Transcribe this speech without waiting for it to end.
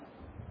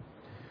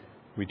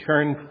We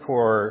turn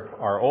for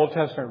our Old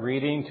Testament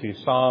reading to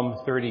Psalm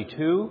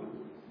 32.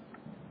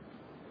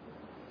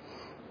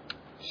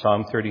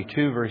 Psalm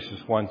 32, verses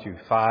 1 through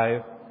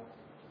 5.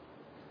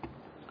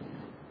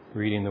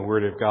 Reading the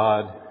Word of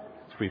God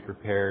as we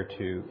prepare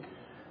to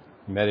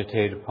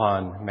meditate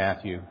upon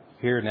Matthew.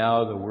 Hear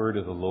now the word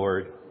of the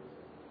Lord.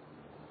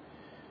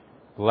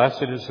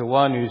 Blessed is the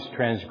one whose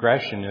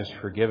transgression is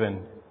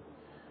forgiven,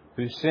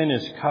 whose sin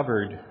is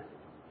covered.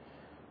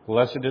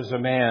 Blessed is the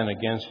man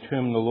against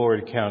whom the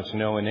Lord counts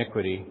no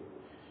iniquity,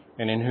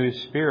 and in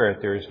whose spirit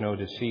there is no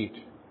deceit.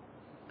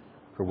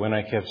 For when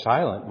I kept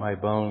silent, my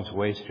bones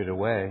wasted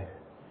away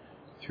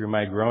through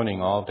my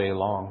groaning all day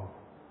long.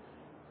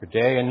 For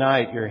day and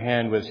night your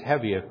hand was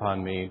heavy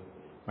upon me.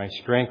 My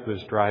strength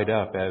was dried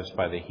up as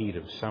by the heat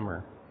of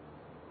summer.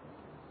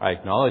 I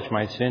acknowledged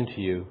my sin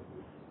to you.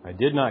 I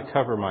did not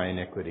cover my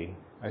iniquity.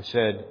 I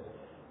said,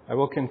 I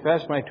will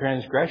confess my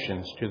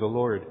transgressions to the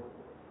Lord.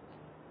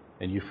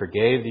 And you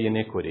forgave the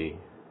iniquity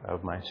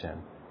of my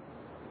sin.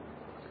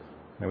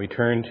 Now we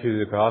turn to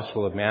the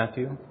Gospel of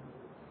Matthew,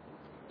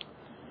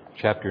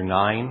 chapter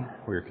 9.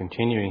 We're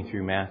continuing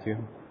through Matthew.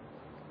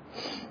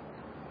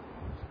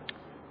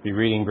 We'll be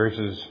reading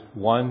verses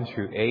 1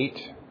 through 8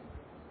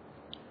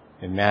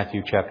 in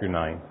Matthew chapter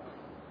 9.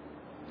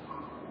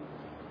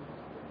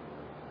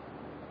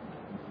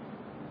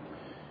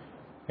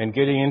 And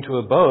getting into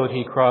a boat,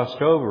 he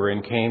crossed over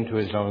and came to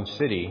his own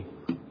city.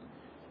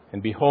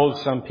 And behold,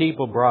 some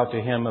people brought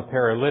to him a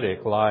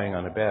paralytic lying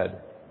on a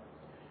bed.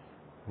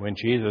 When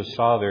Jesus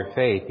saw their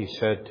faith, he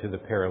said to the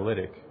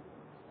paralytic,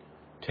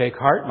 Take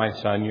heart, my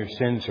son, your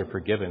sins are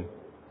forgiven.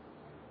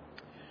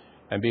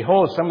 And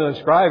behold, some of the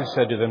scribes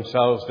said to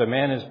themselves, The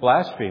man is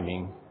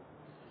blaspheming.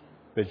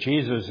 But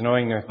Jesus,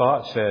 knowing their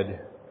thoughts,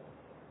 said,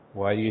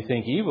 Why do you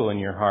think evil in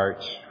your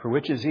hearts? For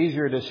which is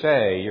easier to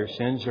say, Your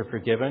sins are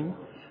forgiven,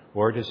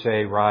 or to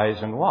say,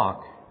 Rise and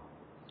walk?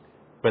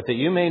 But that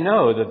you may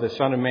know that the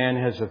Son of Man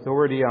has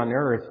authority on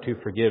earth to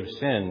forgive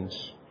sins.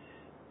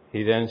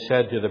 He then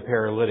said to the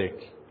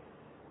paralytic,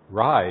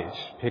 Rise,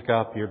 pick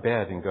up your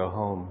bed and go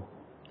home.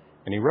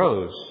 And he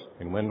rose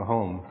and went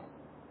home.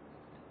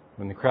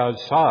 When the crowd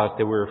saw it,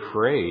 they were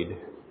afraid,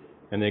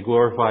 and they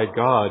glorified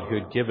God who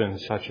had given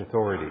such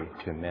authority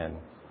to men.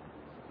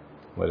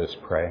 Let us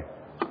pray.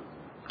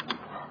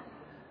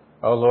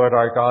 O Lord,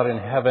 our God in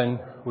heaven,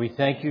 we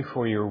thank you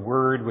for your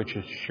word, which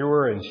is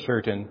sure and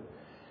certain.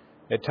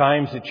 At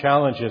times it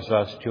challenges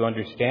us to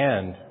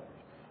understand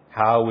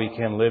how we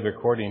can live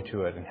according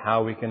to it and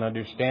how we can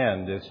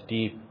understand this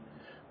deep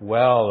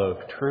well of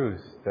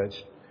truth that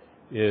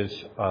is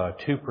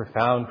too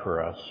profound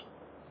for us.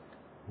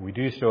 We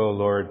do so, O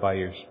Lord, by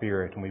your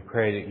Spirit, and we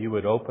pray that you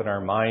would open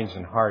our minds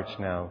and hearts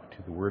now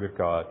to the Word of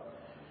God.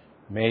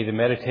 May the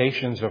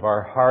meditations of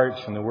our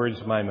hearts and the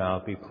words of my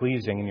mouth be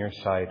pleasing in your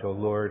sight, O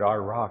Lord,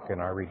 our rock and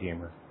our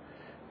Redeemer.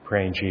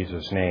 Pray in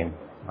Jesus' name.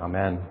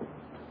 Amen.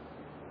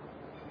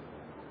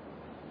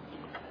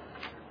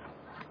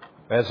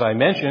 As I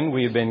mentioned,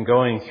 we've been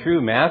going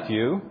through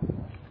Matthew,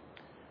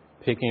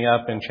 picking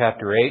up in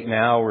chapter 8.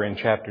 Now we're in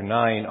chapter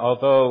 9,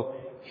 although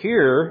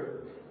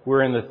here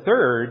we're in the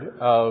third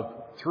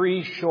of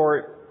 3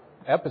 short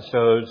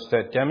episodes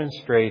that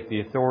demonstrate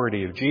the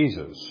authority of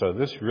Jesus. So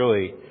this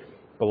really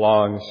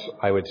belongs,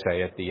 I would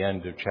say, at the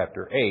end of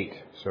chapter 8.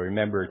 So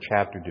remember,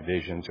 chapter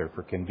divisions are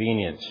for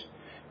convenience,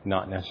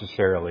 not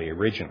necessarily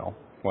original.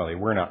 Well, they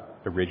were not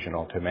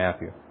original to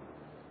Matthew.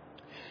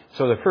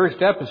 So the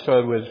first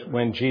episode was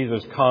when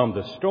Jesus calmed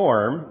the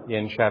storm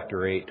in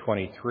chapter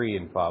 8:23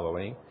 and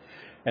following.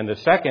 And the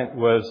second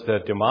was the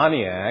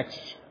demoniacs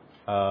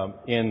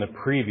in the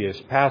previous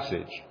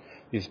passage.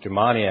 These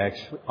demoniacs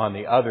on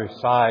the other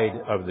side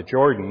of the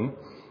Jordan,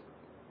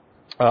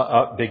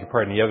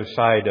 the other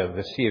side of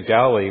the Sea of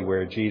Galilee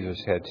where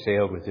Jesus had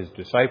sailed with his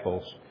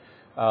disciples.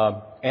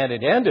 And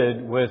it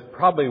ended with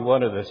probably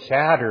one of the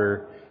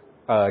sadder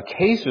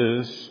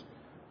cases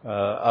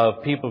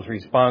of people's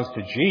response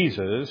to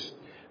Jesus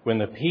when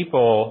the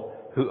people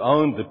who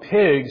owned the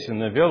pigs in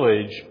the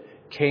village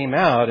came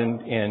out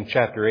in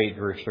chapter 8,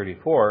 verse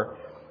 34,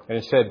 and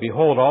it said,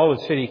 Behold, all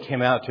the city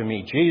came out to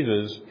meet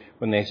Jesus.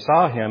 When they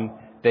saw him,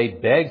 they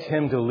begged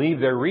him to leave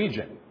their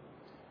region.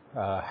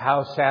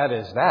 How sad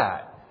is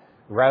that?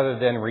 Rather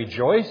than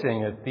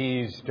rejoicing that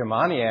these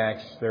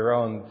demoniacs, their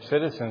own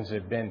citizens,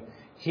 had been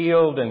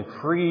healed and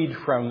freed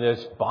from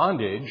this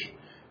bondage,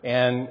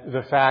 and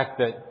the fact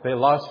that they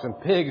lost some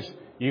pigs,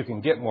 you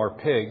can get more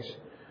pigs,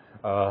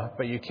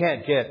 but you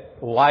can't get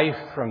life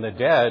from the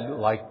dead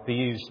like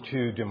these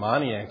 2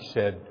 demoniacs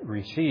had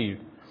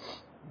received.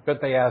 But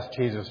they asked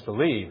Jesus to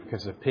leave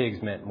because the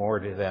pigs meant more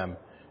to them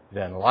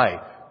than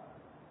life.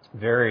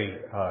 Very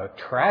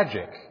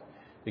tragic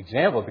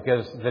example,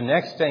 because the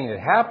next thing that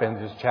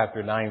happens is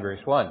chapter 9,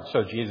 verse 1.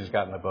 So Jesus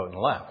got in the boat and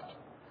left.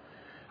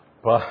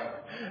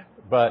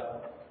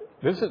 But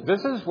this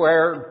is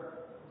where,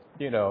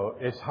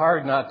 it's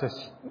hard not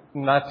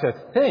to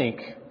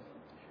think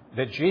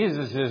that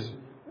Jesus is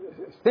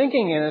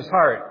thinking in his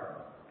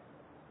heart,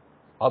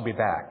 I'll be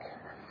back.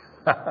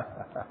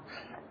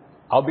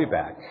 I'll be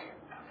back.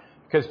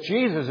 because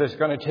Jesus is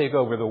going to take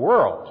over the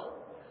world.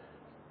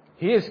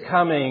 He is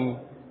coming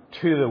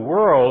to the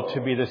world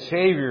to be the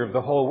Savior of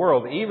the whole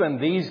world, even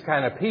these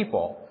kind of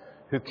people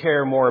who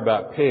care more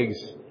about pigs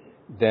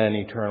than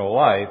eternal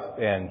life,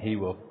 and He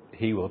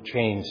will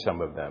change some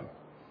of them.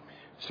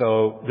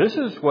 So this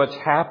is what's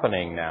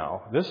happening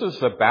now. This is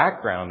the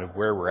background of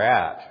where we're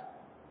at.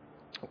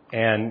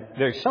 And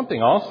there's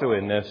something also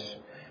in this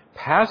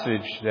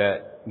passage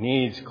that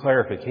needs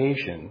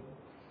clarification.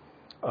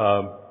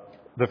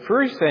 The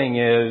first thing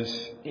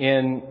is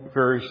in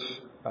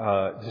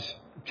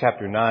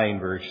chapter 9,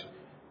 verse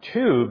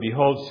 2,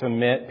 behold,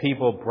 some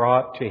people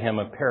brought to him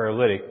a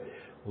paralytic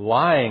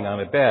lying on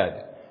a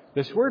bed.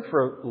 This word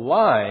for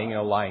lying,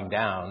 lying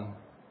down,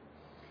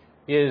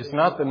 is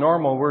not the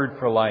normal word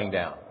for lying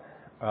down.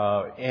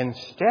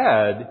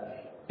 Instead,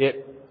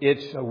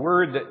 it's a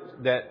word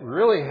that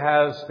really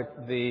has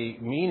the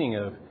meaning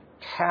of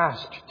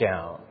cast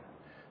down,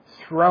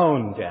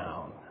 thrown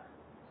down.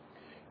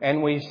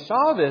 And we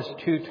saw this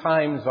 2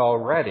 times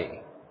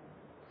already.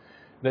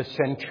 The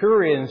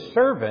centurion's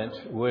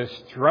servant was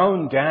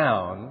thrown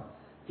down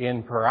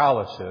in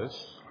paralysis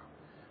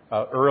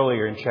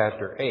earlier in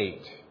chapter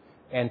 8.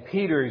 And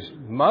Peter's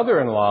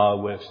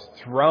mother-in-law was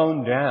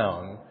thrown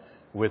down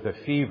with a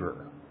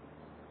fever.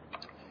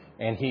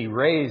 And he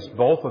raised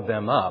both of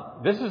them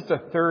up. This is the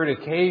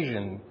 3rd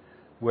occasion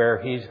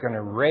where he's going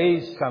to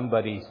raise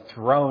somebody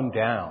thrown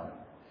down.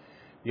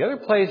 The other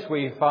place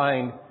we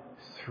find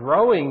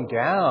throwing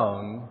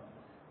down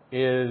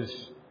is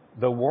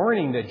the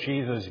warning that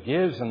Jesus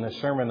gives in the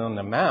Sermon on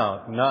the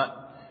Mount,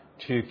 not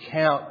to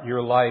count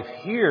your life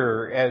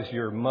here as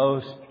your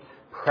most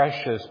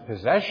precious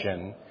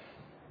possession,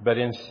 but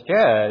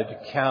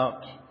instead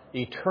count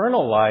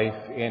eternal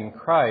life in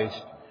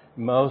Christ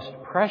most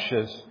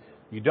precious.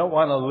 You don't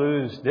want to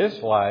lose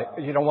this life,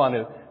 you don't want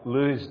to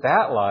lose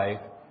that life,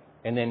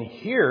 and then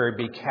here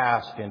be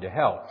cast into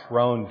hell,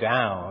 thrown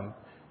down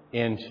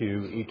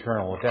into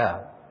eternal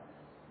death.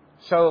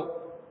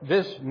 So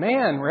this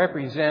man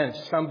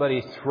represents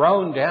somebody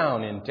thrown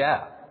down in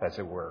death, as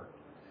it were.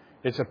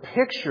 It's a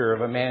picture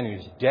of a man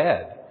who's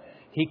dead.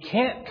 He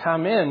can't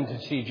come in to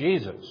see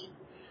Jesus.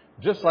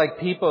 Just like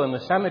people in the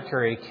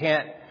cemetery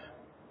can't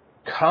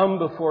come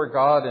before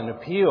God and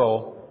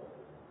appeal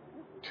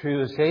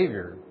to the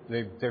Savior.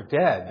 They're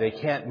dead. They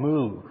can't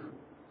move.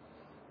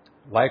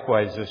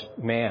 Likewise, this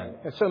man.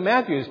 And so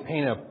Matthew is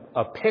painting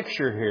a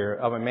picture here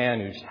of a man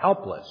who's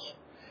helpless.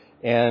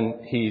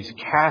 And he's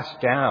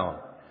cast down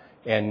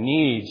and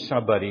needs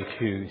somebody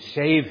to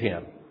save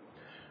him.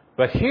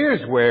 But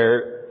here's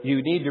where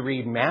you need to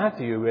read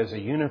Matthew as a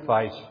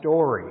unified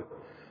story.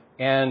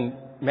 And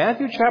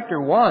Matthew chapter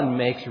 1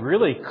 makes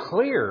really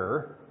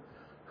clear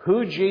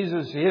who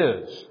Jesus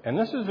is. And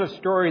this is a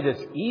story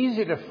that's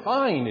easy to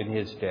find in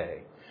his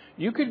day.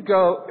 You could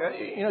go,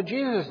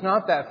 Jesus is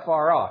not that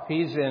far off.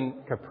 He's in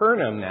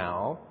Capernaum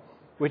now,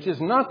 which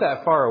is not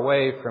that far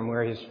away from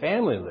where his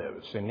family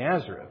lives in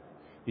Nazareth.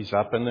 He's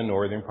up in the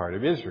northern part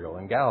of Israel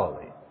in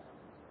Galilee.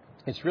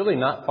 It's really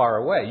not far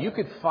away. You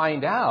could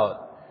find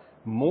out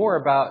more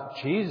about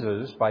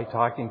Jesus by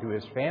talking to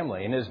his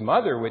family. And his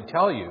mother would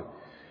tell you.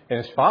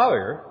 And his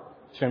father,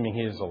 assuming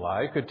he is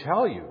alive, could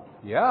tell you.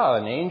 Yeah,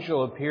 an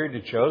angel appeared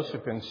to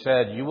Joseph and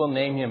said, you will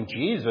name him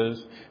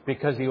Jesus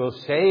because he will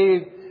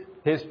save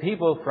his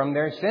people from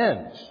their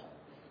sins.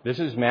 This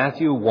is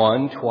Matthew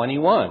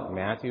 1:21.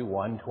 Matthew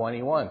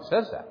 1:21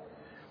 says that.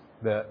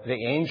 The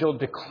angel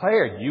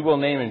declared, you will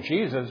name him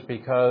Jesus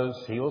because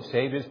he will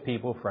save his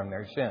people from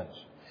their sins.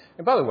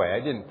 And by the way, I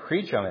didn't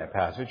preach on that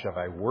passage. If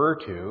I were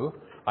to,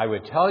 I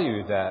would tell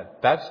you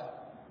that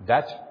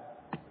that's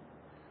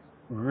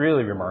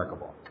really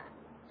remarkable.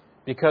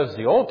 Because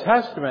the Old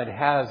Testament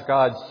has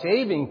God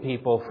saving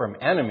people from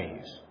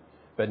enemies,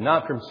 but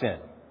not from sin.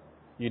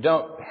 You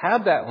don't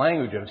have that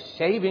language of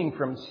saving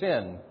from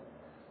sin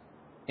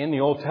in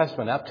the Old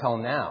Testament up till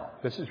now.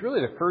 This is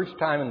really the first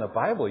time in the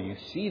Bible you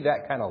see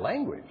that kind of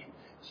language.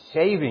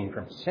 Saving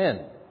from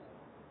sin.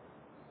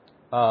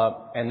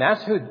 And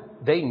that's who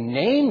they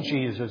named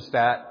Jesus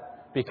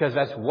that because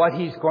that's what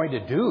he's going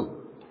to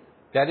do.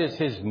 That is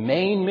his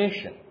main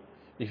mission.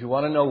 If you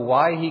want to know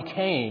why he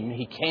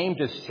came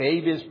to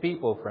save his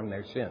people from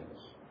their sins.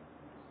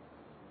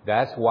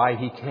 That's why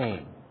he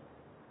came.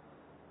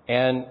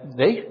 And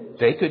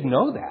they could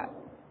know that.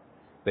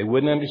 They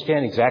wouldn't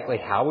understand exactly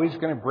how he's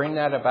going to bring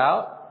that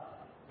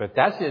about, but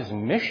that's his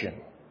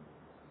mission.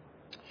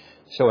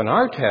 So in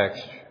our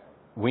text,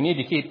 we need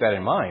to keep that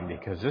in mind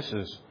because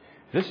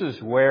this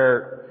is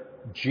where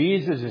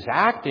Jesus is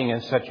acting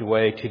in such a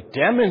way to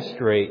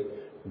demonstrate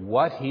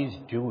what he's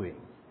doing,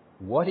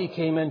 what he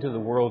came into the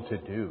world to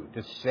do,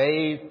 to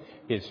save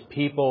his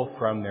people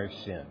from their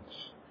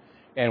sins.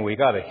 And we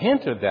got a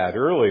hint of that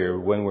earlier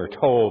when we're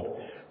told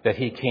that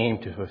he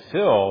came to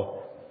fulfill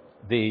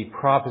the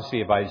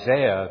prophecy of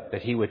Isaiah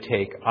that he would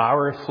take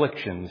our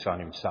afflictions on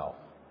himself.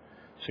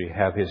 So you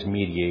have his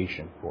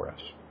mediation for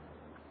us.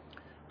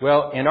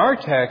 Well, in our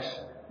text,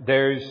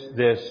 there's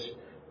this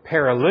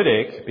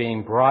paralytic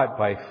being brought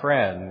by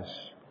friends,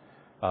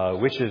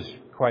 which is,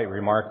 of quite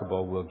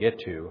remarkable we'll get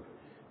to.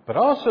 But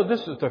also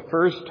this is the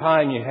first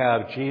time you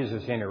have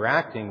Jesus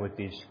interacting with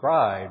these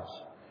scribes,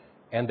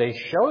 and they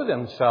show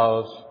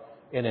themselves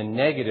in a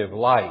negative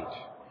light.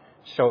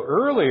 So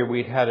earlier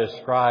we'd had a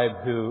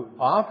scribe who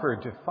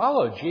offered to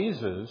follow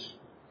Jesus,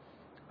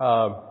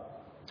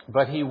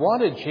 but he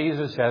wanted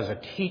Jesus as a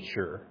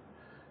teacher.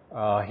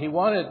 He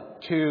wanted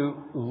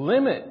to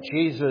limit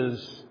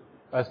Jesus'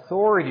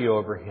 authority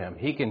over him.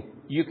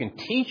 You can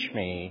teach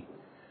me,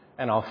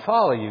 and I'll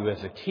follow you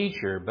as a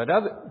teacher, but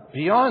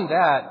beyond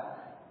that,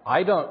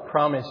 I don't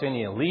promise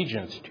any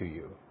allegiance to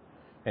you.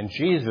 And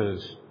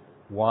Jesus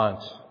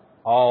wants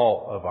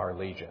all of our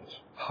allegiance: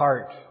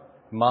 heart,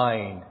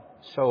 mind,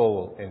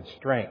 soul, and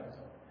strength.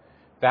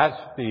 That's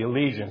the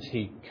allegiance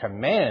he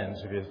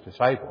commands of his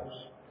disciples.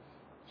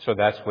 So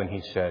that's when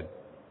he said,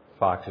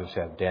 foxes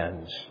have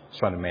dens,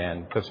 Son of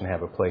Man doesn't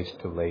have a place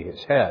to lay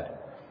his head.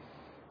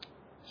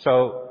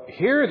 So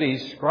here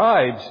these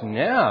scribes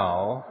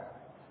now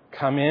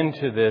come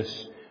into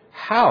this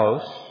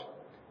house.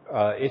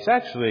 It's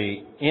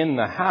actually in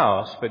the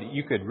house, but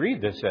you could read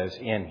this as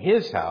in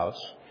his house.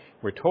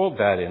 We're told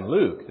that in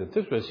Luke, that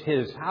this was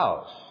his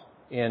house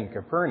in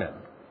Capernaum.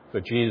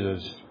 But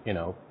Jesus,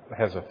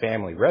 has a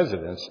family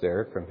residence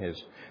there from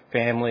his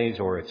families,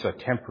 or it's a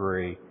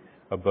temporary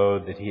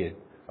abode that he had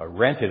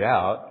rented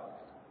out.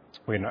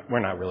 We're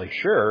not really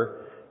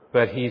sure,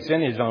 but he's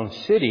in his own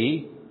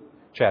city,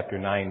 chapter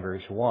 9,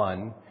 verse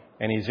 1,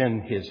 and he's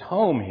in his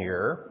home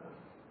here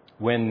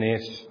when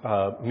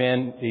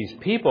these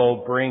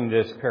people bring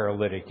this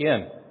paralytic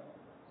in.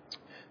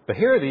 But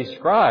here are these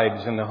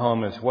scribes in the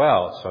home as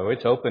well, so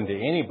it's open to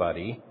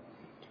anybody.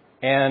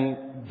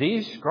 And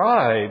these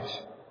scribes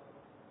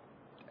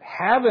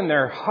have in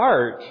their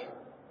heart,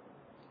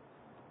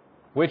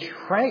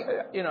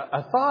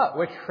 a thought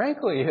which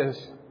frankly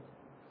is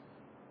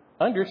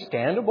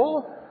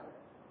understandable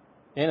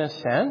in a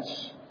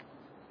sense.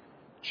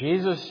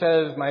 Jesus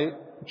says, "My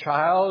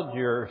child,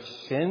 your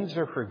sins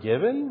are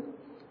forgiven."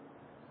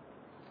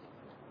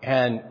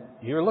 And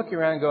you're looking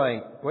around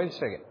going, wait a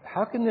second,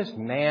 how can this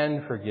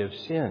man forgive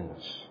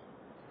sins?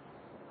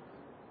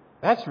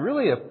 That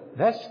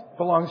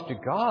belongs to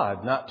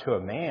God, not to a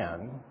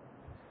man.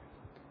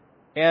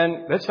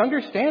 And that's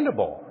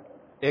understandable,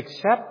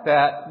 except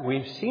that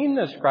we've seen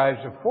the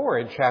scribes before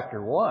in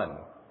chapter 1.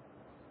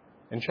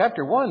 In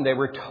chapter 1, they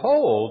were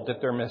told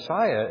that their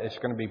Messiah is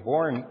going to be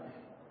born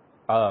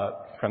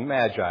from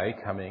Magi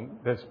coming.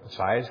 This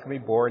Messiah is going to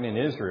be born in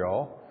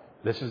Israel.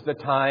 This is the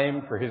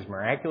time for his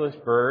miraculous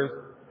birth.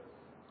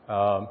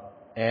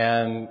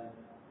 And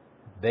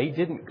they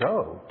didn't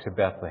go to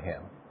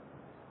Bethlehem.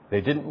 They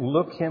didn't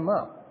look him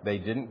up. They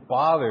didn't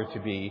bother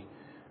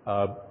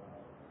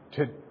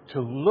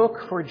to look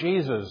for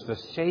Jesus, the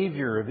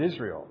Savior of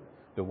Israel,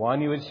 the one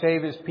who would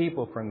save his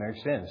people from their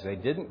sins. They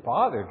didn't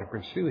bother to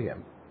pursue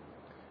him.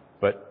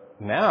 But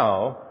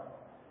now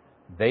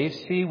they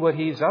see what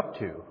he's up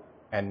to.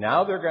 And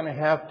now they're going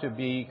to have to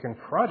be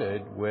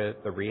confronted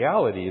with the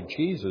reality of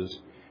Jesus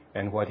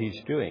and what he's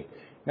doing.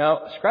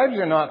 Now, scribes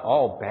are not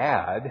all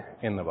bad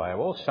in the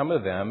Bible. Some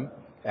of them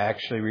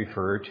actually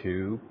refer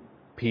to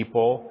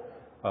people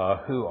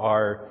who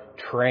are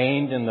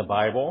trained in the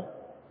Bible,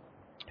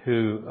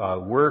 who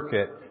work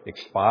at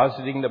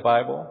expositing the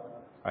Bible.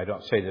 I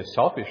don't say this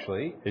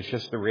selfishly. It's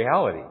just the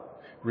reality.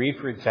 Read,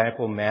 for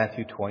example,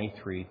 Matthew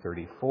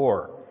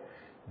 23:34.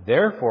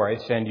 "Therefore I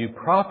send you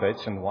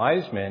prophets and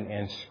wise men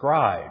and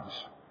scribes,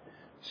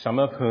 some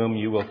of whom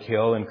you will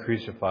kill and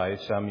crucify,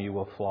 some you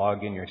will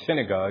flog in your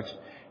synagogues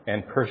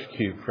and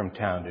persecute from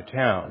town to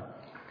town."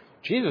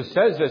 Jesus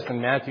says this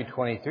in Matthew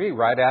 23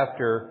 right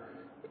after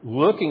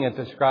looking at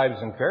the scribes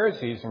and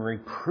Pharisees and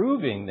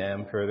reproving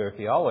them for their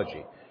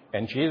theology.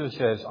 And Jesus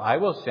says, "I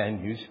will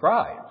send you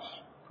scribes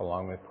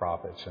along with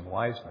prophets and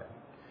wise men."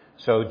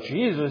 So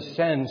Jesus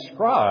sends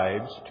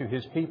scribes to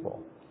his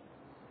people.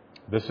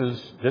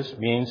 This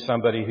means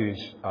somebody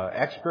who's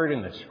expert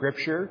in the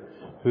Scripture,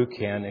 who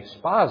can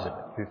exposit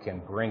it, who can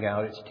bring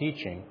out its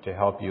teaching to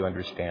help you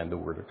understand the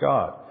Word of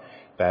God.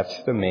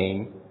 That's the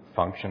main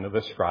function of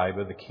a scribe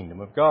of the kingdom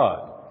of God.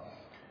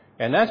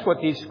 And that's what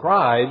these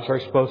scribes are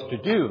supposed to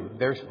do.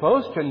 They're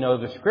supposed to know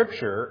the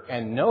Scripture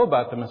and know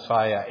about the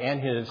Messiah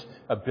and his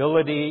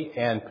ability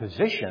and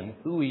position,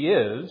 who he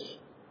is,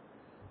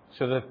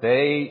 so that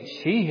they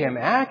see him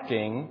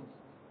acting.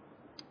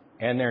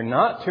 And they're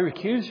not to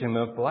accuse him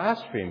of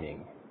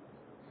blaspheming,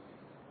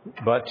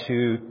 but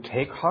to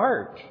take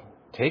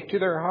to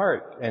their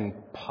heart and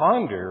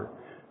ponder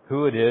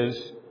who it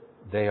is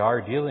they are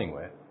dealing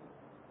with.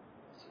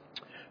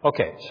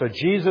 Okay, so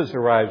Jesus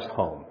arrives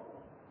home.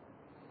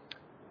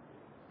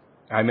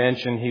 I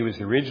mentioned he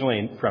was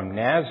originally from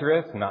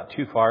Nazareth, not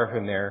too far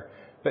from there.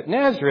 But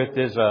Nazareth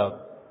is a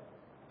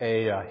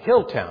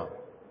hill town,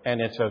 and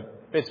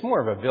it's more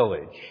of a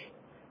village,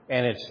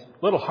 and it's a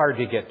little hard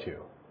to get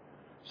to.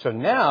 So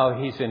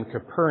now he's in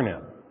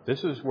Capernaum.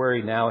 This is where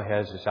he now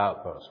has his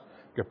outpost.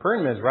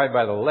 Capernaum is right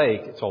by the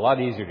lake. It's a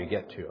lot easier to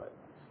get to it,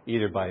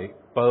 either by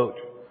boat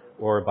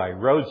or by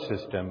road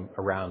system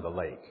around the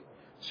lake.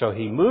 So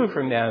he moved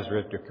from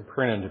Nazareth to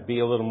Capernaum to be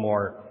a little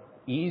more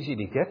easy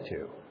to get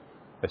to,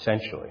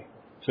 essentially.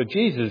 So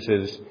Jesus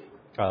is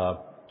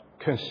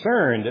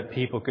concerned that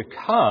people could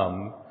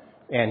come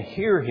and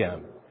hear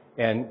him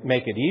and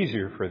make it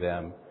easier for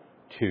them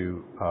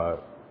to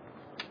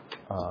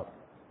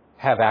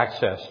have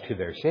access to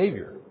their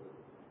Savior.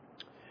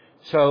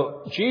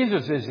 So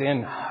Jesus is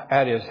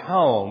at his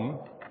home.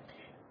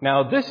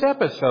 Now, this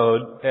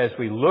episode, as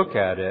we look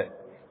at it,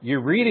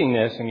 you're reading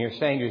this and you're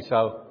saying to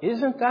yourself,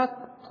 isn't that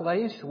the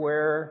place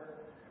where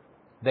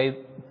they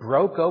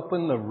broke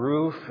open the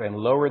roof and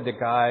lowered the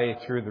guy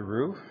through the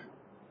roof?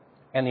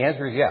 And the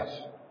answer is yes.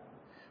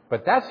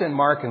 But that's in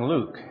Mark and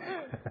Luke,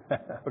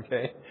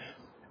 okay?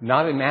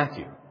 Not in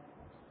Matthew.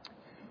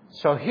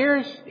 So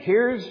here's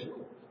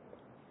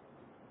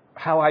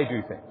how I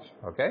do things,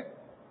 okay?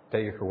 Tell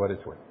you for what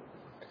it's worth.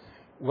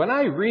 When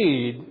I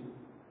read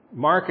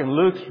Mark and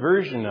Luke's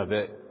version of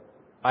it,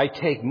 I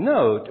take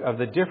note of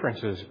the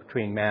differences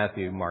between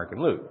Matthew, Mark,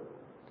 and Luke.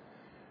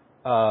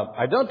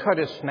 I don't try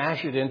to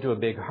smash it into a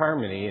big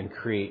harmony and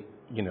create,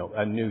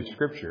 a new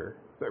scripture,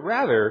 but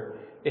rather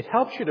it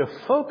helps you to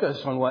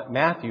focus on what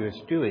Matthew is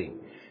doing,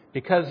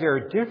 because there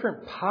are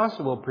different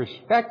possible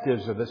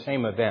perspectives of the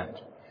same event.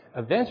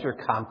 Events are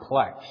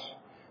complex.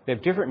 They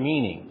have different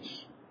meanings.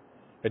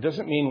 It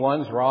doesn't mean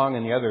one's wrong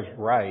and the other's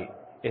right.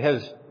 It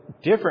has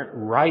different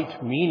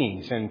right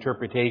meanings and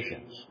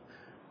interpretations.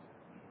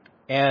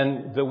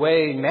 And the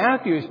way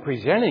Matthew is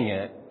presenting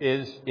it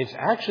is it's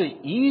actually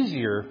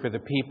easier for the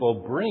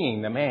people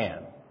bringing the man.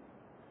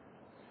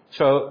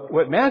 So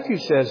what Matthew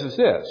says is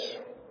this.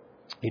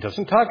 He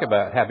doesn't talk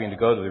about having to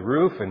go to the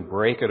roof and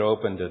break it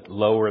open to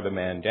lower the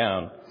man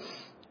down.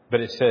 But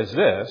it says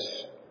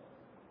this,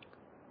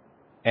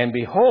 and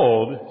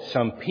behold,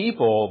 some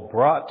people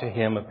brought to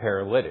him a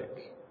paralytic.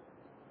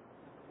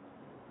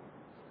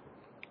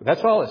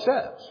 That's all it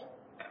says.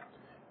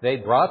 They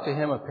brought to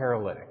him a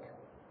paralytic.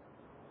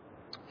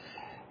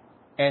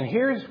 And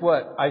here's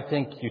what I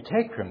think you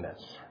take from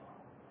this.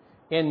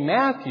 In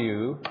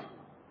Matthew,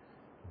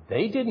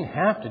 they didn't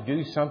have to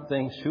do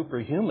something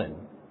superhuman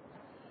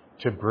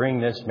to bring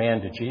this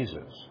man to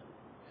Jesus.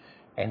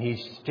 And he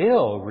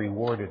still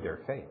rewarded their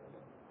faith.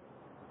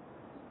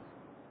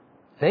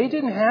 They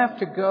didn't have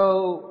to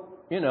go,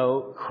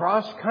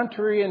 cross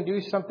country and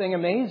do something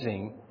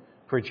amazing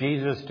for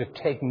Jesus to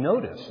take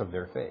notice of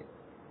their faith.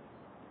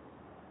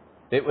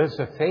 It was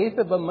the faith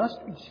of a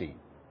mustard seed.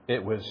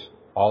 It was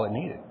all it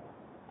needed.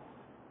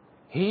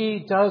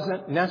 He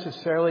doesn't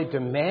necessarily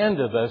demand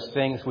of us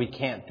things we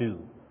can't do.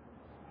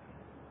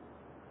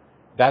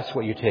 That's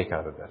what you take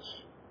out of this.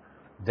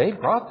 They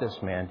brought this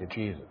man to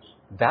Jesus.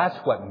 That's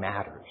what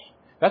matters.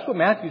 That's what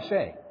Matthew's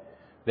saying.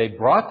 They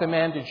brought the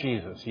man to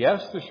Jesus.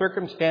 Yes, the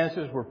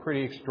circumstances were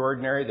pretty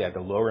extraordinary. They had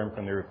to lower him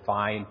from the roof,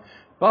 fine.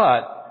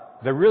 But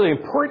the really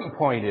important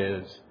point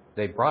is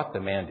they brought the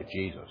man to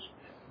Jesus.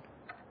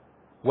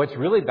 What's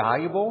really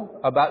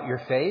valuable about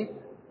your faith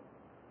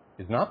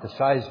is not the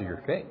size of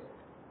your faith.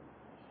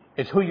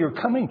 It's who you're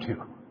coming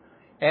to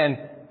and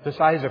the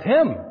size of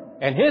him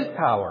and his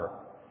power.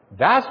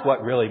 That's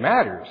what really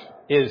matters,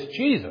 is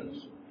Jesus.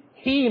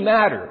 He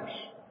matters.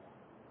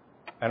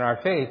 And our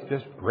faith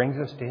just brings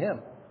us to him.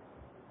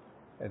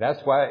 And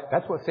that's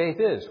what faith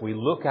is. We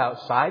look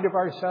outside of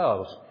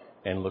ourselves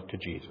and look to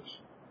Jesus.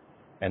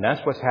 And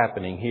that's what's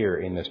happening here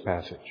in this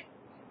passage.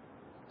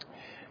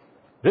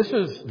 This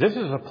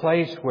is a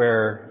place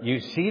where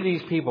you see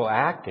these people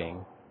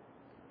acting,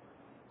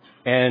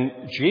 and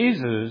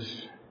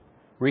Jesus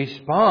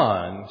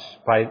responds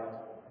by,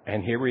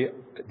 and here we,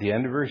 at the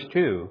end of verse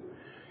 2,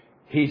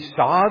 he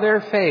saw their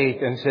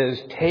faith and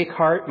says, "Take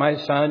heart, my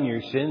son,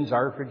 your sins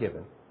are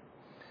forgiven."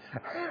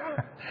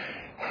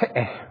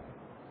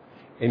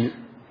 And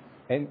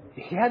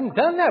he hadn't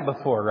done that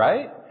before,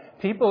 right?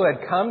 People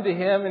had come to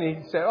him and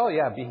he said, "Oh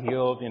yeah, be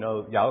healed,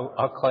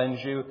 I'll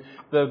cleanse you."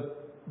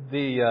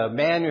 The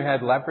man who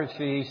had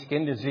leprosy,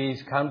 skin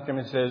disease, comes to him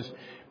and says,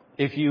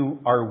 "If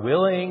you are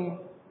willing,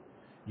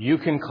 you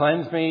can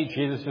cleanse me."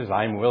 Jesus says,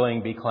 "I'm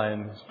willing, be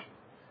cleansed."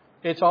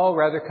 It's all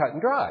rather cut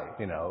and dry,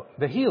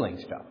 the healing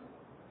stuff.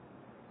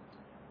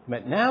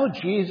 But now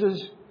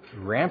Jesus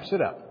ramps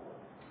it up.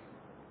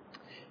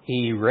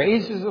 He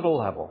raises it a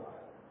level.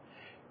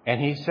 And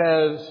he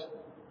says,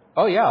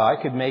 "Oh yeah, I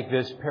could make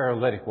this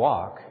paralytic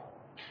walk.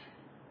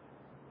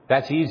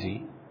 That's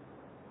easy.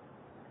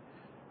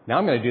 Now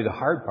I'm going to do the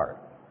hard part.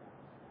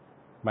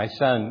 My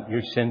son,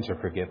 your sins are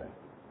forgiven."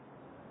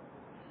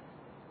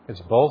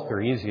 Because both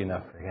are easy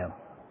enough for him.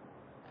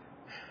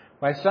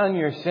 "My son,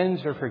 your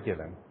sins are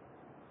forgiven."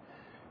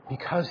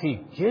 Because he's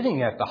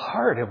getting at the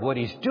heart of what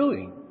he's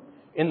doing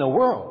in the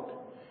world.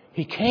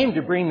 He came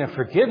to bring the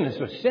forgiveness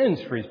of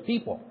sins for his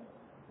people.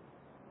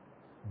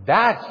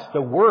 That's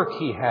the work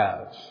he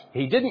has.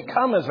 He didn't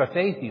come as a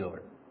faith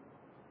healer.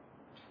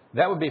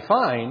 That would be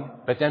fine,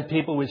 but then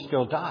people would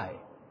still die.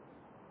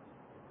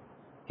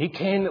 He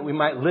came that we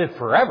might live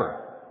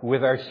forever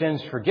with our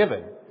sins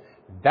forgiven.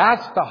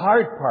 That's the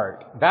hard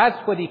part.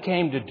 That's what he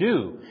came to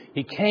do.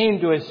 He came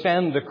to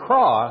ascend the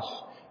cross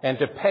and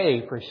to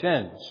pay for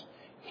sins.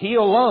 He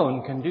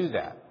alone can do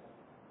that.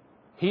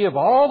 He, of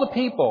all the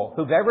people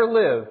who've ever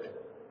lived,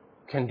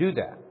 can do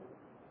that.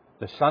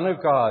 The Son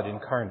of God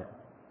incarnate.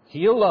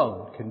 He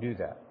alone can do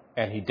that.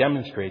 And he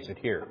demonstrates it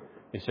here.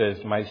 He says,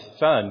 my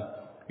son,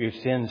 your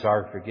sins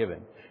are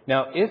forgiven.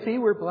 Now, if he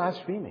were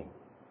blaspheming,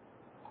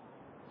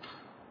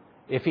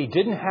 if he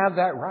didn't have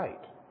that right,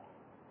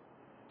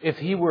 if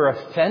he were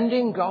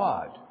offending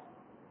God,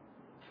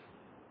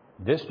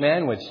 this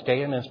man would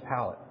stay in his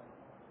pallet.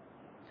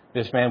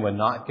 This man would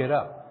not get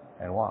up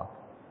and walk.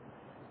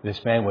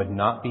 This man would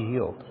not be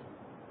healed.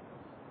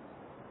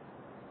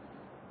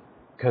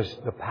 Because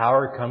the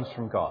power comes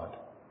from God.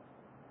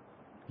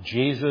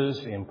 Jesus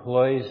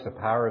employs the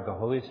power of the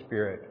Holy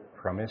Spirit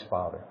from his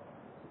Father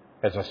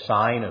as a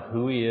sign of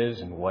who he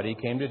is and what he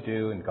came to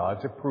do and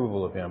God's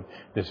approval of him.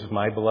 This is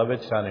my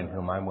beloved Son in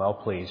whom I'm well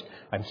pleased.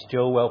 I'm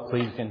still well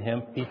pleased in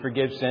him. He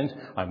forgives sins.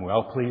 I'm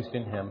well pleased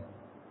in him.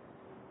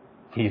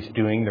 He's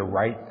doing the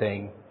right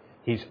thing.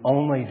 He's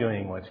only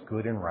doing what's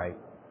good and right.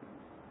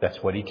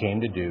 That's what he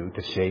came to do,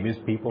 to save his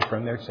people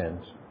from their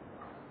sins.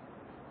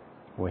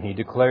 When he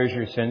declares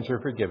your sins are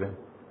forgiven,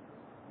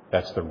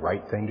 that's the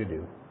right thing to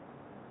do.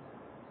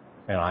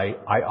 And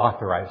I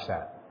authorize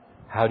that.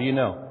 How do you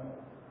know?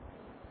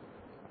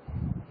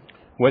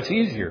 What's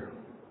easier?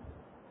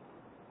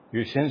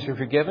 Your sins are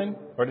forgiven,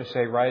 or to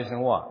say rise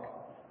and walk?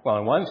 Well,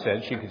 in one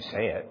sense, you could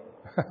say it.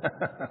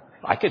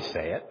 I could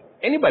say it.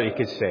 Anybody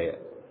could say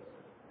it.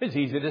 It's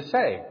easy to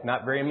say.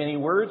 Not very many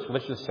words.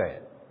 Let's just say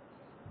it.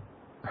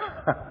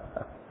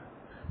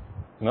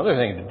 Another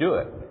thing to do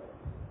it.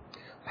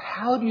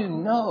 How do you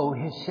know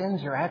his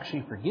sins are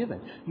actually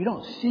forgiven? You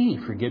don't see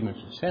forgiveness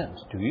of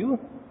sins, do you?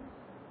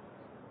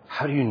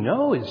 How do you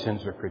know his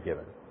sins are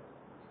forgiven?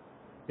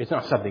 It's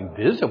not something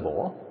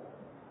visible.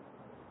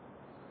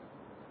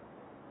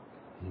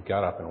 He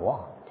got up and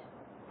walked.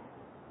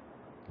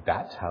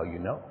 That's how you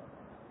know.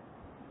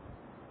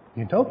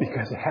 You know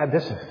because it had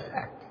this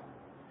effect.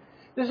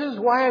 This is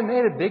why I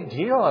made a big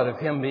deal out of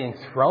him being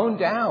thrown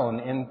down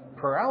in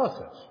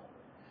paralysis.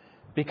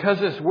 Because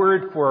this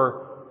word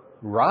for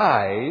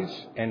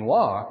rise and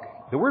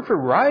walk, the word for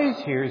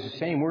rise here is the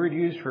same word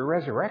used for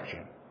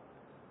resurrection.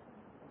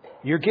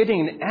 You're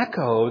getting an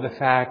echo of the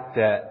fact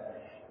that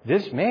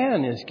this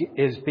man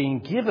is being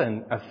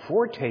given a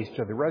foretaste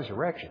of the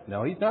resurrection.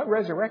 No, he's not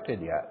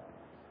resurrected yet.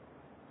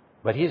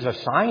 But he's a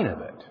sign of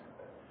it.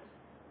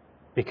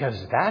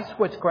 Because that's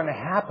what's going to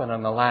happen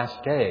on the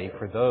last day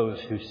for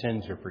those whose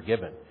sins are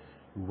forgiven.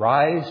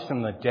 Rise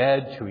from the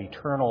dead to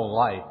eternal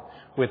life,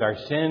 with our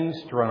sins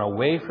thrown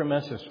away from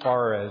us as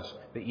far as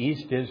the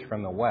east is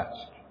from the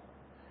west.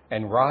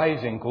 And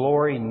rise in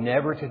glory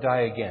never to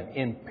die again,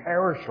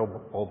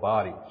 imperishable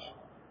bodies,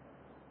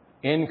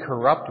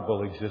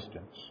 incorruptible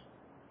existence.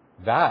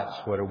 That's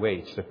what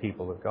awaits the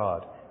people of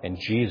God. And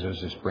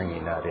Jesus is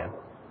bringing that in.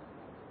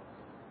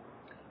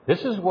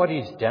 This is what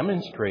he's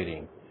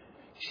demonstrating.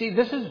 See,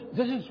 this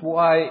is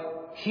why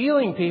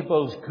healing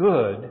people is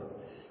good,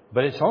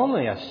 but it's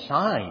only a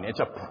sign. It's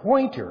a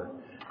pointer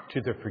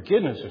to the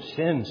forgiveness of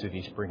sins that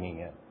he's bringing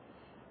in.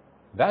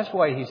 That's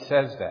why he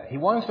says that. He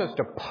wants us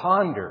to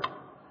ponder.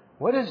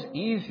 What is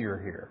easier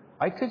here?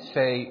 I could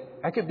say,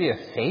 I could be a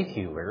faith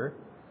healer.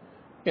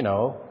 You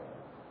know,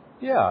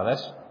 yeah,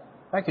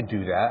 I could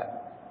do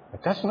that.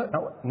 But that's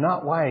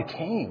not why I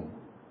came.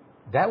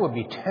 That would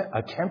be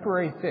a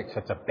temporary fix.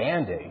 That's a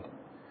Band-Aid.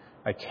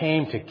 I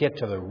came to get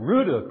to the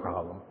root of the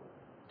problem.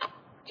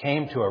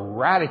 Came to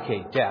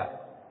eradicate death.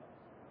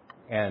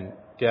 And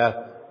death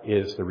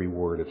is the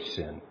reward of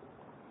sin.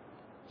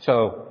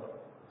 So,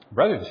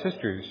 brothers and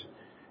sisters,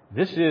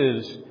 this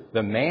is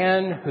the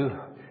man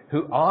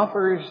who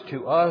offers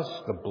to us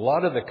the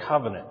blood of the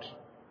covenant.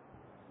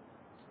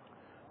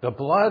 The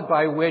blood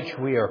by which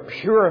we are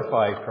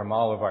purified from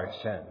all of our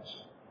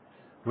sins.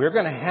 We're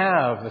going to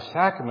have the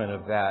sacrament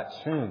of that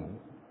soon.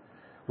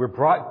 We're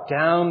brought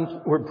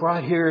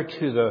here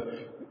to the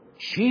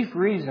chief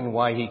reason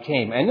why he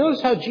came. And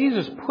notice how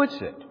Jesus puts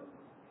it.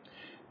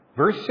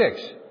 Verse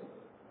 6,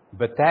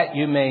 but that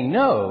you may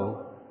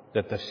know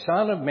that the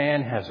Son of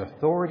Man has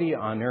authority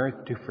on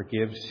earth to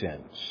forgive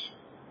sins.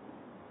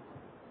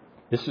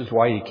 This is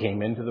why he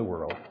came into the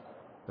world.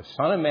 The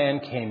Son of Man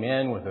came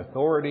in with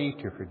authority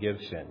to forgive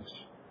sins.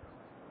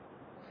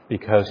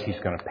 Because he's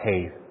going to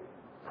pay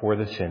for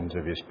the sins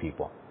of his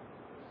people.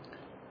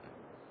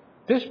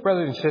 This,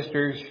 brothers and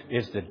sisters,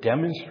 is the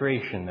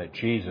demonstration that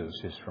Jesus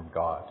is from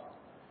God.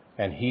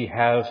 And he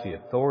has the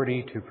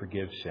authority to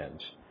forgive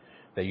sins.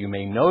 That you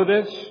may know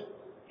this,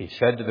 he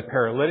said to the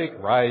paralytic,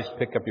 rise,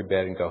 pick up your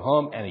bed and go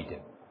home. And he did.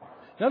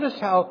 Notice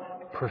how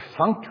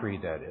perfunctory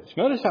that is.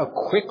 Notice how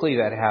quickly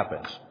that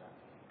happens.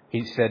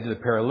 He said to the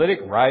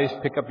paralytic, rise,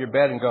 pick up your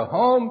bed and go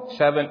home.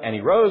 7, and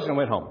he rose and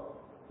went home.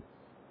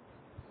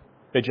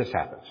 It just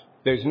happens.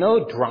 There's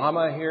no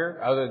drama here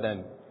other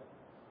than,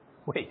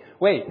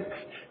 wait,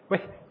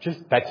 just,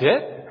 that's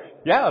it?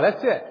 Yeah,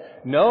 that's it.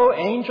 No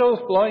angels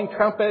blowing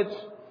trumpets.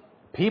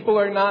 People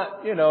are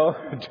not,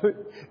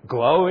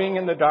 glowing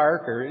in the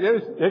dark,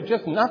 or there's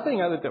just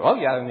nothing other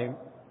than,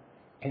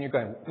 and you're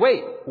going,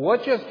 wait,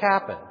 what just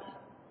happened?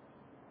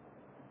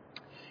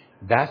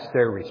 That's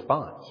their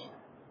response.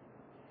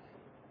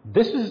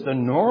 This is the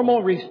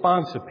normal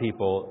response of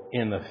people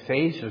in the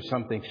face of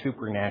something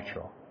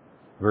supernatural.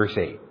 Verse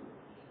 8.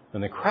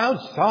 When the crowd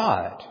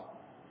saw it,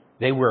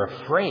 they were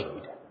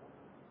afraid.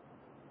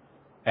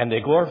 And they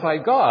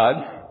glorified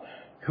God,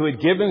 who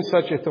had given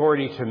such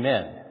authority to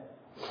men.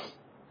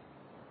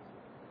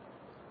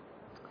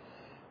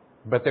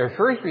 But their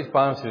first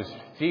response is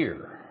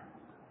fear.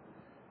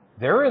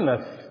 They're in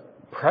the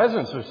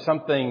presence of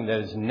something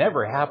that has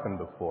never happened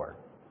before.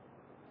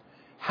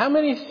 How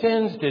many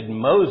sins did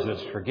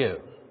Moses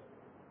forgive?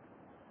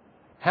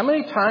 How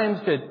many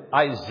times did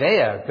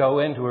Isaiah go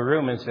into a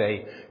room and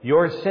say,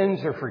 "Your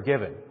sins are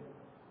forgiven"?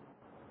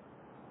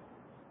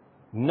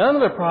 None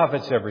of the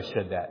prophets ever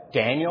said that.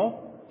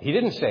 Daniel, he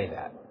didn't say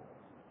that.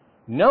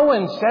 No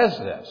one says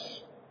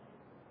this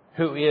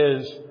who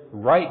is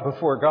right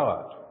before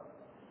God.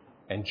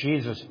 And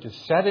Jesus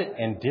just said it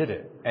and did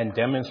it and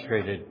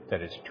demonstrated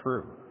that it's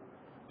true.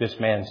 This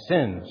man's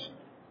sins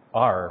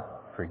are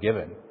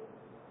forgiven.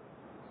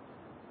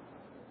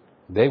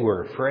 They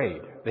were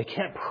afraid. They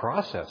can't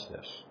process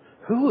this.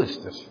 Who is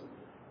this?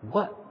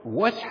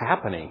 What's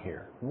happening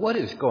here? What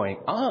is going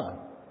on?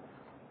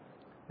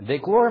 They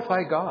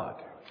glorify God.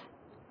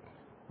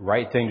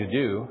 Right thing to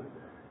do.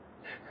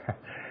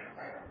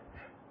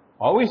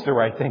 Always the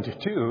right thing to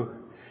do.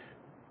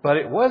 But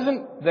it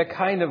wasn't the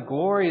kind of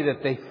glory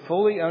that they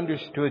fully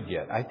understood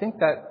yet. I think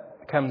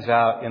that comes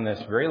out in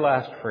this very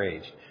last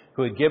phrase,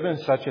 who had given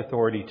such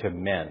authority to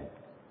men.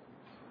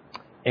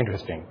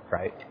 Interesting,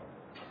 right?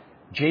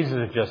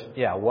 Jesus is just,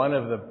 one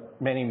of the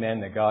many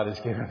men that God has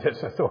given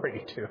this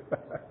authority to.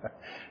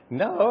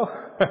 No,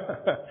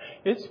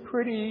 it's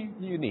pretty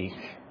unique.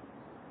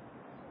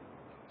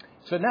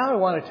 So now I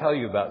want to tell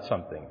you about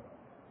something.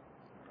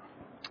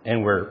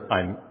 And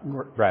I'm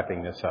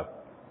wrapping this up.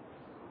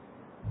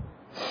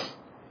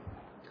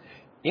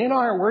 In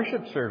our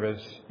worship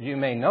service, you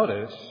may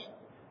notice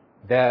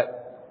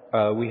that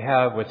we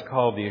have what's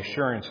called the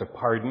assurance of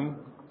pardon.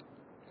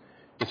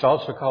 It's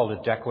also called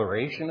a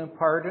declaration of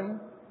pardon,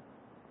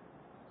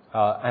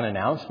 an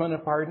announcement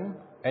of pardon.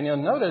 And you'll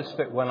notice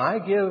that when I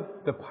give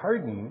the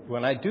pardon,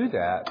 when I do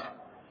that,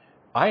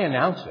 I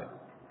announce it.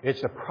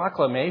 It's a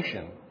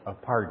proclamation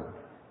of pardon.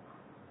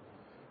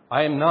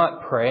 I am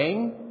not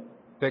praying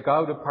that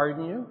God would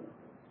pardon you,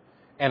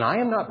 and I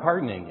am not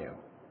pardoning you.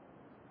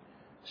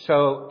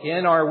 So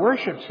in our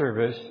worship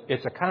service,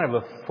 it's a kind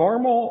of a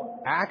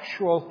formal,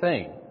 actual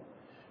thing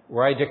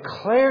where I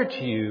declare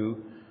to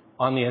you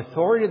on the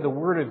authority of the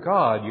Word of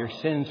God, your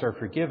sins are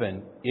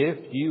forgiven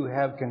if you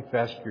have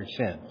confessed your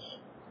sins.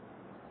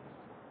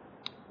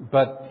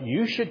 But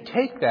you should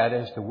take that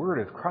as the Word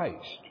of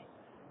Christ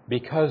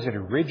because it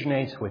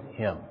originates with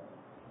Him.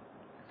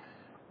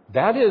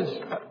 That is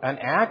an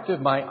act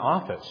of my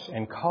office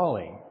and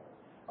calling.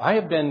 I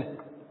have been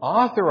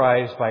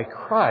authorized by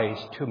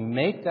Christ to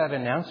make that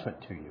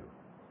announcement to you.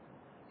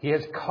 He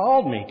has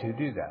called me to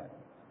do that.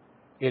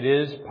 It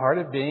is part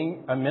of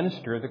being a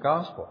minister of the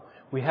gospel.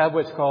 We have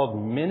what's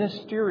called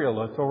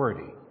ministerial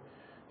authority.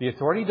 The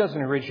authority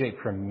doesn't originate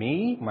from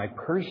me, my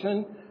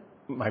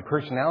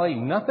personality,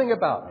 nothing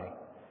about me.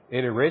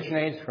 It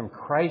originates from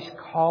Christ's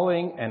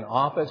calling and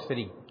office that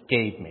He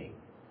gave me,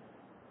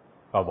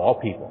 of all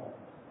people.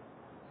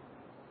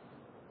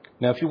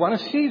 Now, if you want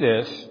to see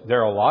this,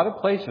 there are a lot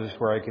of places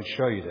where I could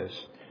show you this,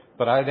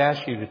 but I'd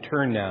ask you to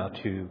turn now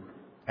to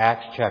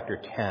Acts chapter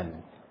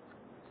 10,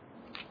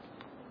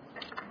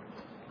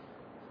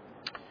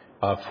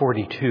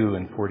 42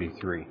 and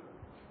 43.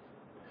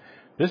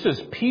 This is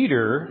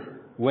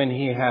Peter when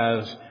he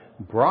has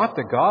brought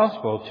the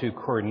gospel to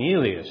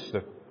Cornelius,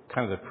 the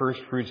kind of the first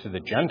fruits of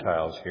the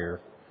Gentiles here,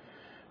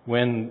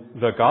 when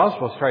the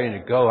gospel is starting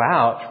to go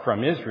out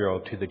from Israel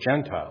to the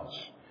Gentiles.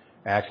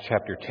 Acts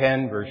chapter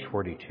 10, verse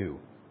 42.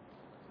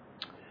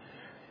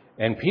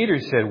 And Peter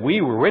said, we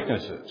were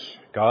witnesses.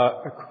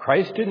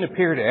 Christ didn't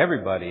appear to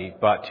everybody,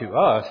 but to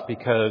us,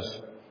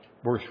 because,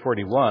 verse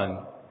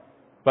 41,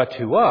 but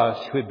to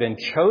us who had been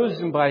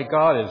chosen by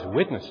God as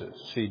witnesses.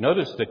 See,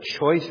 notice the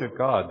choice of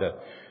God,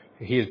 that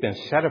He has been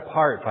set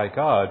apart by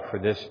God for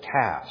this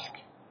task.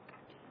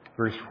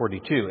 Verse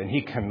 42, and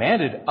He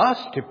commanded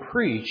us to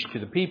preach to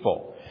the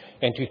people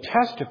and to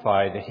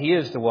testify that He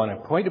is the one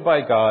appointed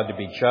by God to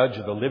be judge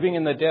of the living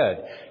and the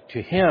dead.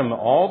 To Him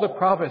all the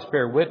prophets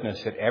bear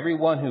witness that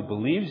everyone who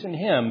believes in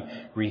Him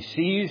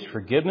receives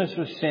forgiveness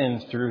of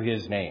sins through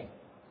His name.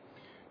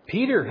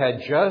 Peter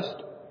had just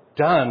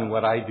done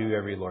what I do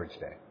every Lord's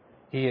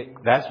Day.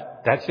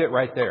 That's it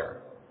right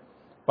there.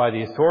 By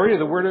the authority of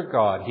the Word of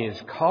God, He has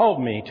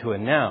called me to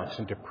announce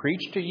and to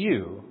preach to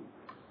you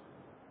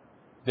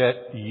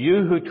that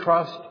you who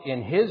trust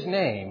in His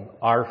name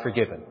are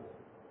forgiven.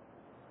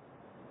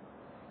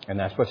 And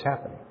that's what's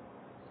happening.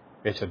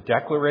 It's a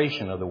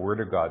declaration of the Word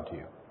of God to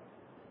you.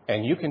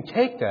 And you can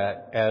take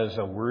that as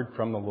a word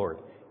from the Lord.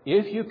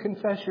 If you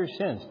confess your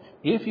sins,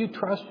 if you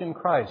trust in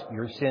Christ,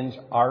 your sins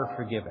are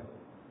forgiven.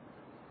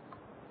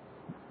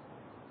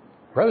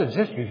 Brothers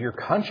and sisters, your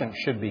conscience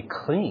should be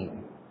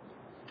clean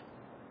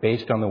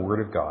based on the Word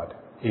of God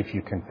if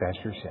you confess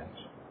your sins.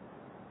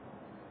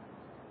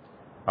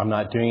 I'm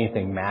not doing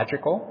anything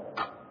magical.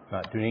 I'm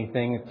not doing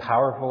anything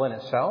powerful in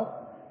itself.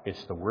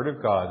 It's the Word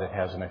of God that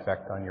has an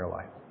effect on your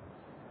life.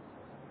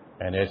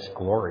 And it's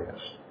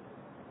glorious.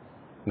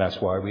 And that's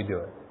why we do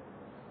it.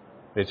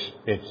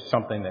 It's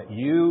something that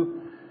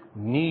you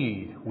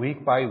need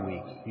week by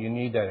week. You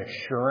need that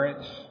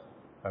assurance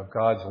of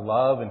God's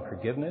love and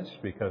forgiveness,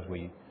 because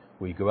we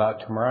go out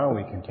tomorrow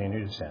and we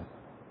continue to sin.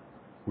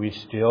 We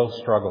still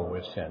struggle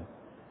with sin.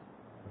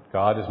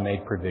 God has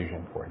made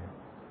provision for you.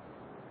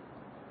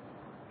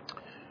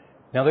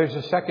 Now there's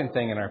a second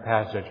thing in our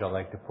passage I'd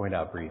like to point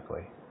out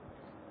briefly.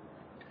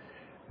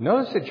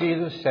 Notice that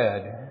Jesus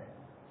said,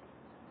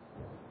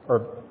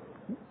 or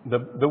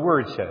the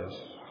Word says,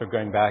 so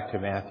going back to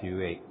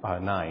Matthew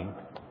 9,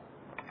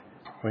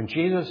 when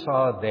Jesus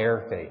saw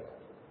their faith.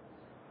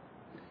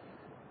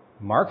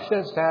 Mark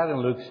says that and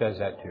Luke says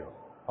that too.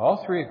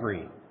 All three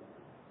agree.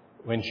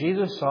 When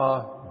Jesus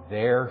saw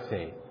their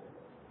faith.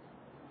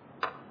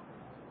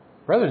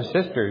 Brothers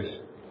and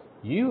sisters,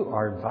 you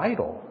are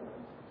vital.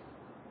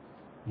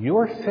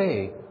 Your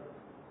faith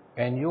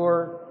and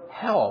your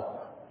help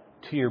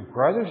to your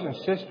brothers and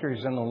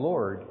sisters in the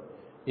Lord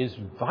is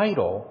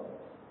vital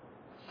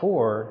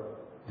for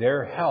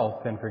their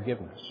health and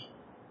forgiveness,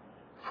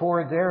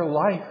 for their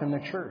life in the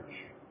church.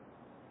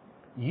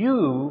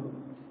 You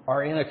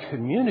are in a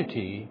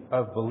community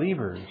of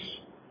believers,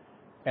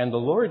 and the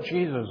Lord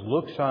Jesus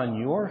looks on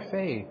your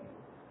faith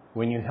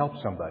when you help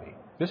somebody.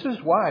 This is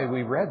why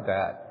we read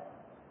that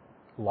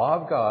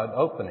law of God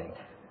opening,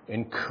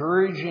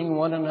 encouraging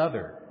one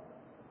another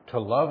to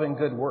love and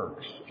good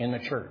works in the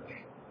church.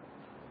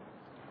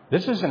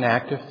 This is an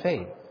act of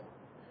faith.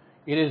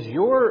 It is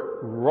your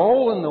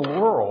role in the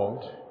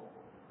world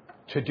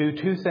to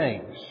do two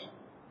things.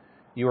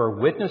 You are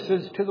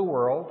witnesses to the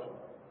world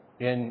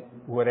in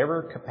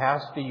whatever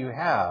capacity you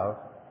have,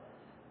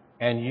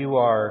 and you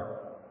are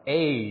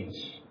aids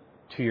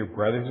to your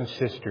brothers and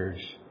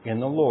sisters in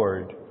the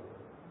Lord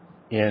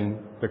in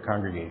the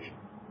congregation.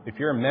 If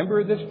you're a member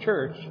of this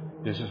church,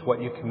 this is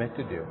what you commit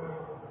to do.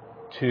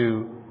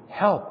 To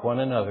help one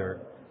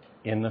another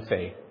in the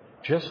faith.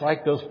 Just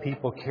like those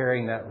people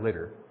carrying that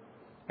litter.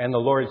 And the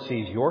Lord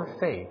sees your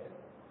faith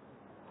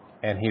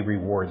and He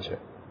rewards it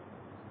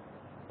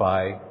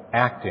by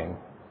acting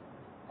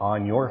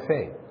on your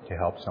faith to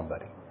help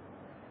somebody.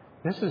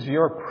 This is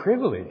your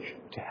privilege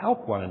to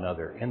help one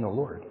another in the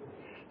Lord.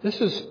 This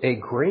is a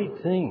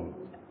great thing.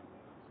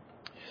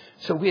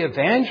 So we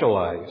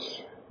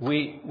evangelize.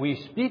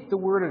 We speak the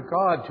Word of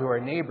God to our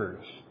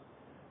neighbors.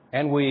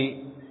 And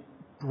we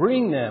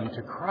bring them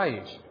to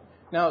Christ.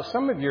 Now,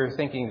 some of you are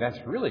thinking, that's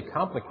really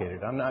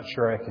complicated. I'm not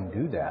sure I can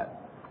do that.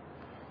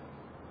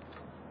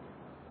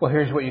 Well,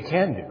 here's what you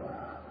can do.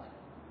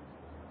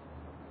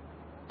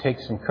 Take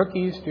some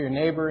cookies to your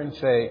neighbor and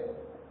say,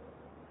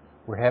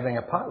 we're having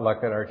a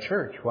potluck at our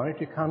church. Why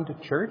don't you come to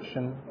church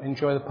and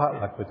enjoy the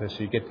potluck with us so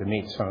you get to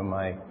meet some of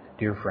my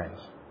dear friends?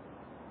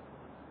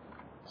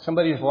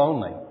 Somebody's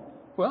lonely.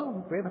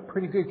 Well, we have a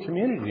pretty good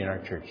community in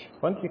our church.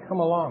 Why don't you come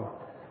along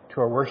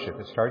to our worship?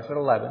 It starts at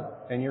 11,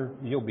 and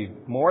you'll be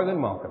more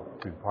than welcome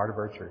to be part of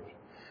our church.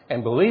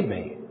 And believe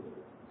me,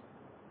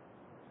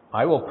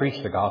 I will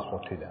preach the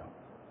gospel to them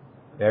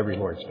every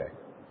Lord's Day.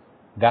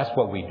 That's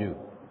what we do,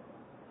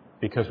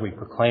 because we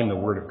proclaim the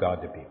Word of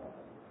God to people.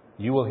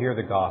 You will hear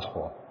the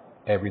gospel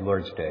every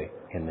Lord's Day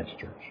in this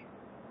church.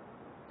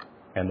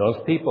 And those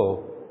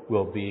people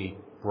will be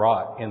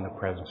brought in the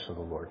presence of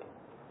the Lord.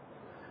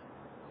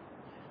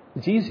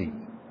 It's easy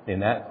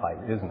in that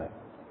light, isn't it?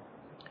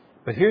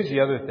 But here's the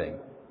other thing.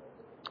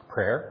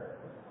 Prayer.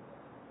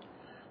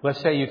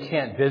 Let's say you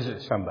can't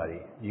visit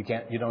somebody.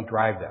 You don't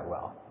drive that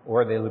well,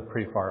 or they live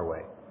pretty far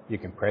away. You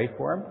can pray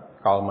for them,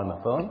 call them on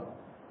the phone.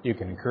 You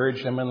can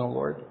encourage them in the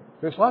Lord.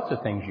 There's lots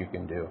of things you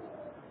can do.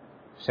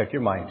 Set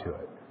your mind to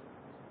it.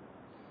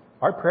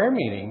 Our prayer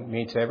meeting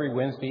meets every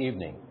Wednesday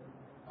evening.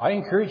 I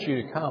encourage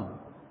you to come.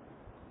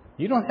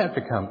 You don't have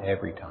to come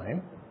every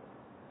time,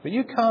 but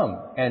you come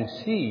and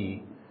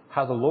see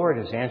how the Lord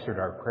has answered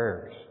our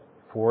prayers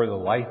for the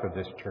life of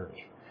this church.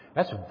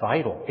 That's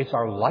vital. It's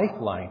our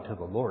lifeline to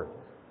the Lord.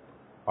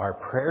 Our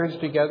prayers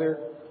together,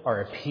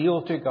 our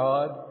appeal to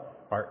God,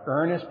 our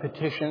earnest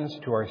petitions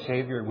to our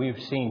Savior.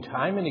 We've seen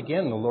time and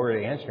again the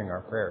Lord answering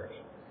our prayers.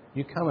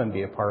 You come and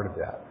be a part of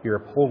that. You're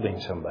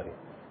upholding somebody.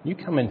 You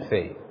come in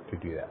faith to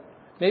do that.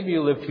 Maybe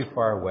you live too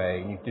far away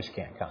and you just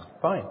can't come.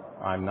 Fine.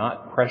 I'm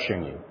not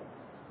pressuring you.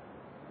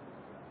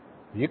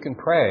 You can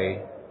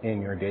pray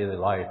in your daily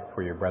life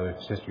for your brothers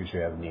and sisters who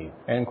have need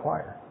and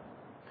inquire.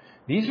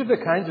 These are the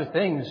kinds of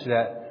things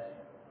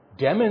that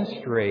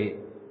demonstrate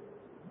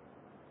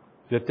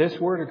that this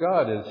Word of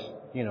God has,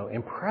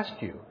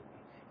 impressed you.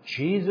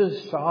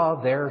 Jesus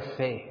saw their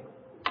faith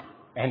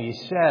and He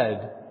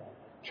said,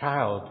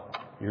 child,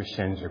 your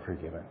sins are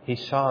forgiven. He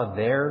saw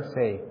their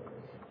faith.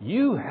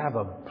 You have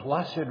a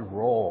blessed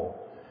role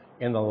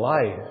in the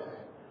life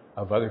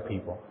of other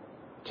people.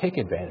 Take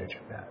advantage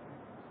of that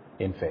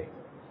in faith.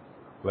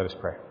 Let us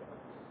pray.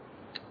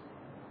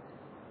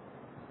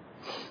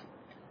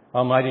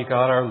 Almighty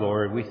God, our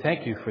Lord, we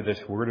thank You for this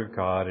Word of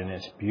God and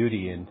its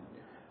beauty and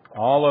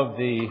all of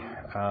the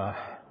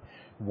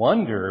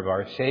wonder of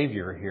our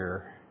Savior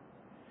here,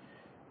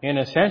 in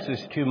a sense,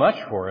 is too much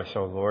for us,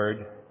 O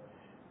Lord.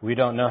 We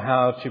don't know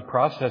how to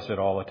process it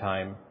all the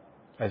time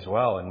as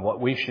well, and what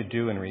we should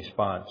do in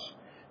response.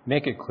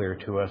 Make it clear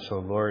to us, O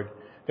Lord,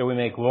 that we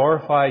may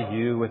glorify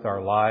you with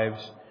our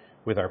lives,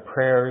 with our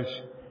prayers,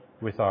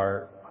 with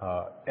our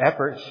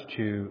efforts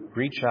to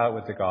reach out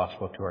with the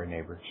gospel to our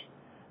neighbors.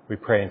 We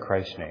pray in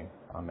Christ's name.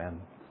 Amen.